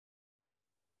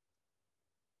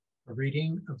A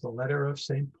reading of the letter of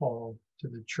St. Paul to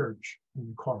the church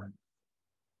in Corinth.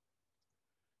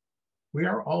 We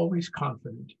are always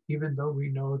confident, even though we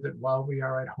know that while we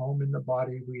are at home in the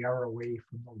body, we are away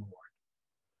from the Lord.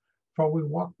 For we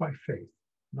walk by faith,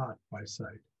 not by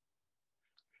sight.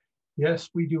 Yes,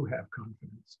 we do have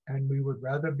confidence, and we would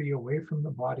rather be away from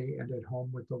the body and at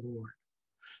home with the Lord.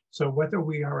 So whether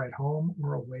we are at home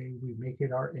or away, we make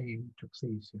it our aim to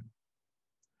please him.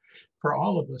 For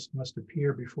all of us must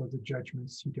appear before the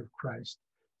judgment seat of Christ,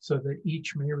 so that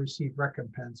each may receive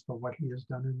recompense for what he has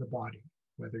done in the body,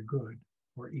 whether good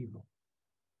or evil.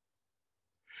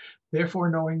 Therefore,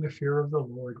 knowing the fear of the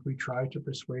Lord, we try to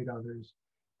persuade others,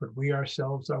 but we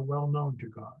ourselves are well known to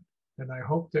God, and I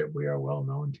hope that we are well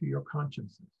known to your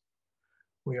consciences.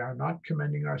 We are not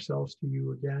commending ourselves to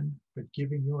you again, but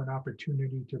giving you an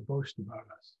opportunity to boast about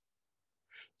us,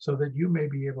 so that you may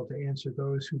be able to answer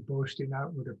those who boast in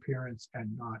outward appearance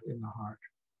and not in the heart.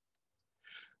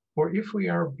 For if we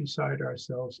are beside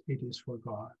ourselves, it is for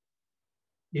God.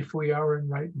 If we are in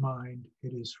right mind,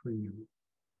 it is for you.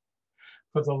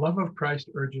 For the love of Christ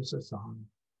urges us on,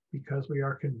 because we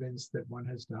are convinced that one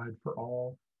has died for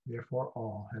all, therefore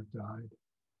all have died.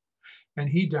 And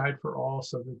he died for all,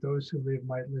 so that those who live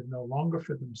might live no longer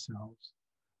for themselves,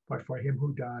 but for him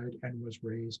who died and was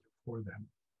raised for them.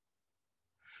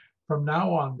 From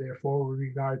now on, therefore, we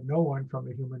regard no one from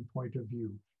a human point of view,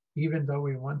 even though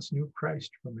we once knew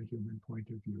Christ from a human point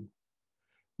of view.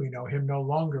 We know him no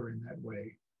longer in that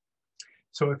way.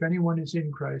 So if anyone is in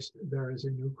Christ, there is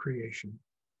a new creation.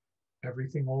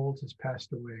 Everything old has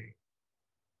passed away.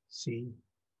 See,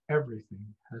 everything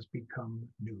has become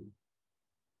new.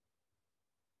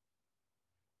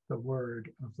 The word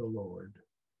of the Lord.